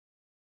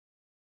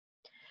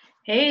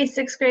Hey,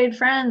 sixth grade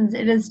friends,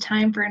 it is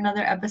time for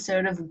another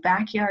episode of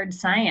Backyard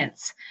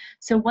Science.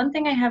 So, one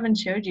thing I haven't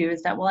showed you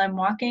is that while I'm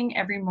walking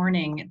every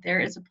morning, there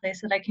is a place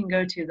that I can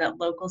go to that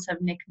locals have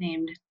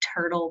nicknamed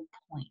Turtle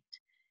Point.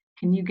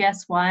 Can you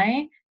guess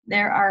why?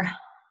 There are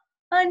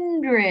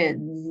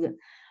hundreds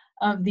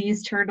of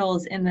these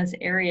turtles in this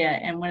area,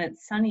 and when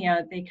it's sunny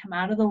out, they come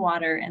out of the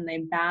water and they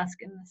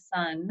bask in the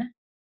sun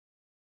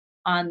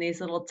on these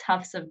little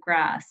tufts of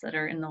grass that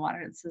are in the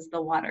water. This is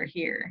the water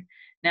here.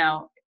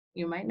 Now,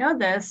 you might know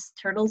this,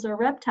 turtles are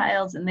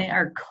reptiles and they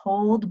are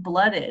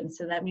cold-blooded.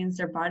 So that means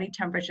their body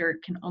temperature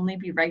can only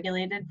be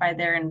regulated by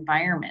their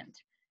environment.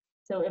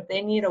 So if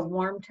they need a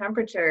warm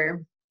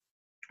temperature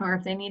or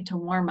if they need to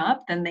warm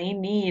up, then they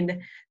need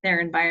their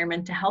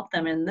environment to help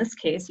them. In this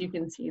case, you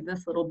can see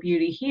this little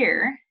beauty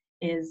here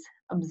is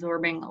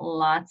absorbing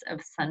lots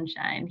of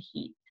sunshine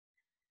heat.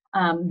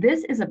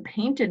 This is a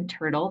painted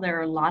turtle. There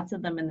are lots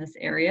of them in this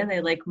area.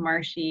 They like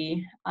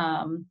marshy,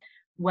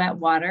 wet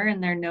water,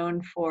 and they're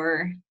known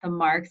for the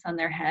marks on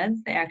their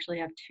heads. They actually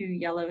have two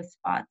yellow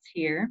spots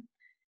here.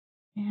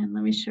 And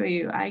let me show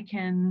you.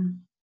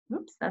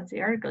 Oops, that's the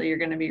article you're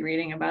going to be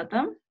reading about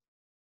them.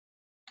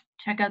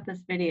 Check out this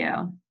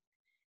video.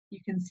 You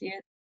can see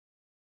it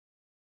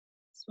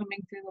swimming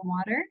through the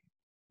water.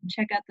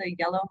 Check out the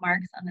yellow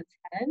marks on its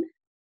head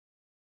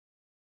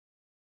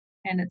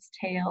and its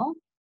tail.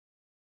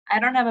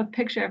 I don't have a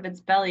picture of its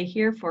belly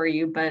here for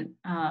you, but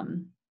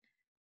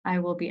I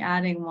will be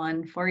adding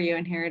one for you,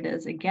 and here it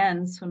is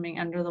again, swimming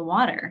under the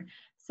water.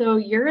 So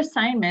your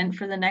assignment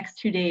for the next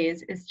 2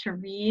 days is to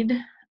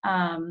read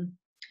an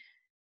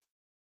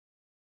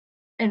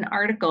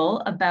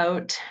article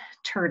about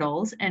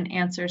turtles and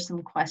answer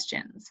some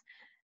questions.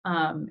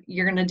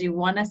 You're going to do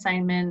one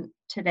assignment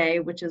today,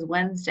 which is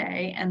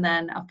Wednesday, and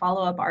then a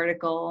follow-up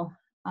article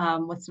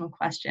with some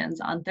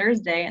questions on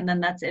Thursday, and then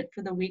that's it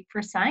for the week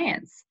for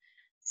science.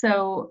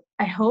 So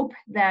I hope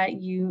that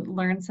you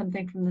learned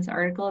something from this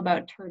article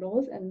about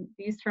turtles, and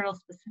these turtles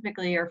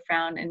specifically are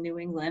found in New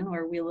England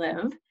where we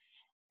live.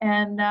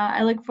 And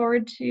I look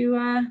forward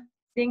to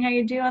seeing how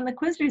you do on the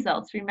quiz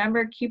results.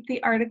 Remember, keep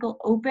the article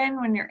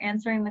open when you're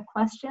answering the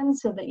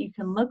questions so that you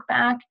can look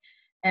back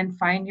and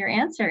find your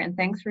answer. And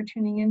thanks for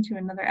tuning in to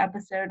another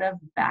episode of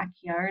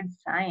Backyard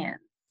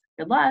Science.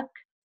 Good luck.